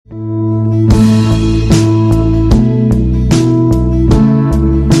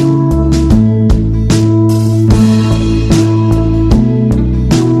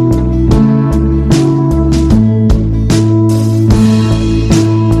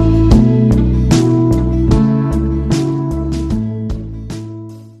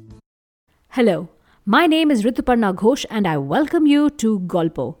Hello, my name is Rituparna Ghosh and I welcome you to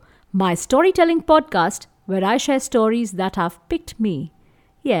Golpo, my storytelling podcast where I share stories that have picked me.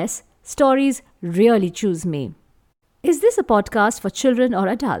 Yes, stories really choose me. Is this a podcast for children or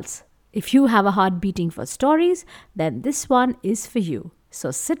adults? If you have a heart beating for stories, then this one is for you.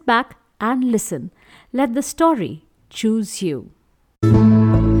 So sit back and listen. Let the story choose you.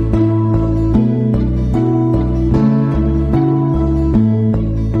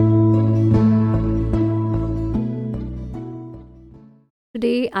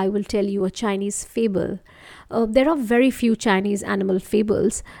 Today, I will tell you a Chinese fable. There are very few Chinese animal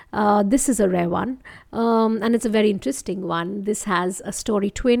fables. This is a rare one, and it's a very interesting one. This has a story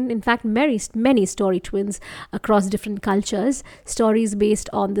twin. In fact, many story twins across different cultures. Stories based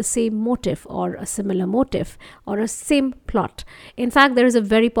on the same motif or a similar motif or a same plot. In fact, there is a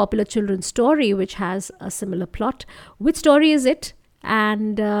very popular children's story which has a similar plot. Which story is it?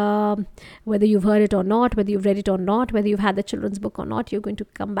 And whether you've heard it or not, whether you've read it or not, whether you've had the children's book or not, you're going to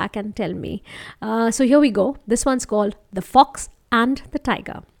come back and tell me. So here we go. This one's called The Fox and the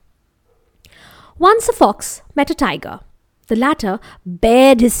Tiger. Once a fox met a tiger. The latter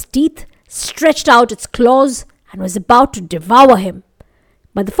bared his teeth, stretched out its claws, and was about to devour him.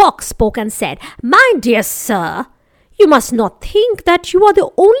 But the fox spoke and said, "My dear sir, you must not think that you are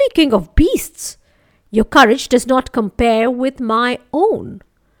the only king of beasts. Your courage does not compare with my own.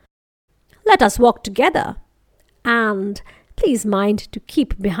 Let us walk together, and please mind to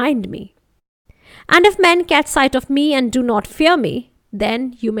keep behind me. And if men catch sight of me and do not fear me,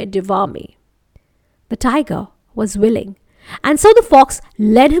 then you may devour me." The tiger was willing, and so the fox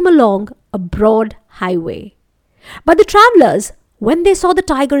led him along a broad highway. But the travelers, when they saw the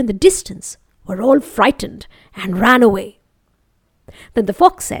tiger in the distance, were all frightened and ran away. Then the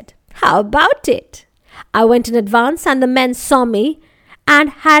fox said, "How about it? I went in advance, and the men saw me, and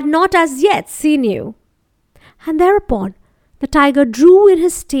had not as yet seen you." And thereupon the tiger drew in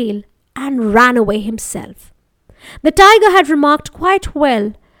his tail and ran away himself. The tiger had remarked quite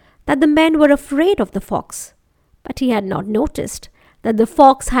well that the men were afraid of the fox, but he had not noticed that the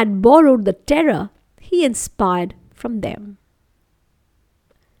fox had borrowed the terror he inspired from them.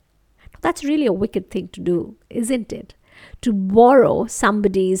 That's really a wicked thing to do, isn't it? To borrow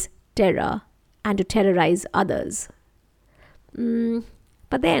somebody's terror and to terrorize others.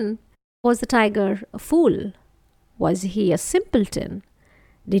 But then, was the tiger a fool? Was he a simpleton?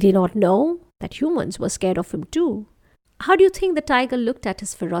 Did he not know that humans were scared of him too? How do you think the tiger looked at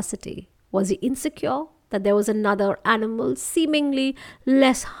his ferocity? Was he insecure that there was another animal, seemingly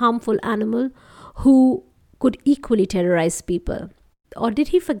less harmful animal, who could equally terrorize people? Or did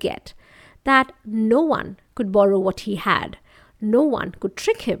he forget that no one could borrow what he had? No one could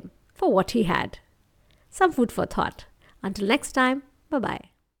trick him for what he had? Some food for thought. Until next time,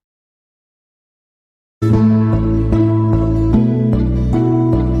 bye-bye.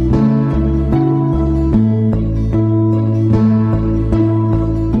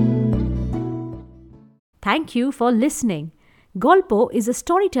 Thank you for listening. Golpo is a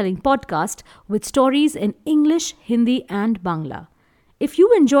storytelling podcast with stories in English, Hindi, and Bangla. If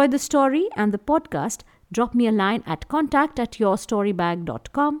you enjoyed the story and the podcast, drop me a line at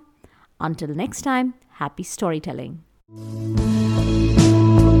contact@yourstorybag.com. Until next time, happy storytelling.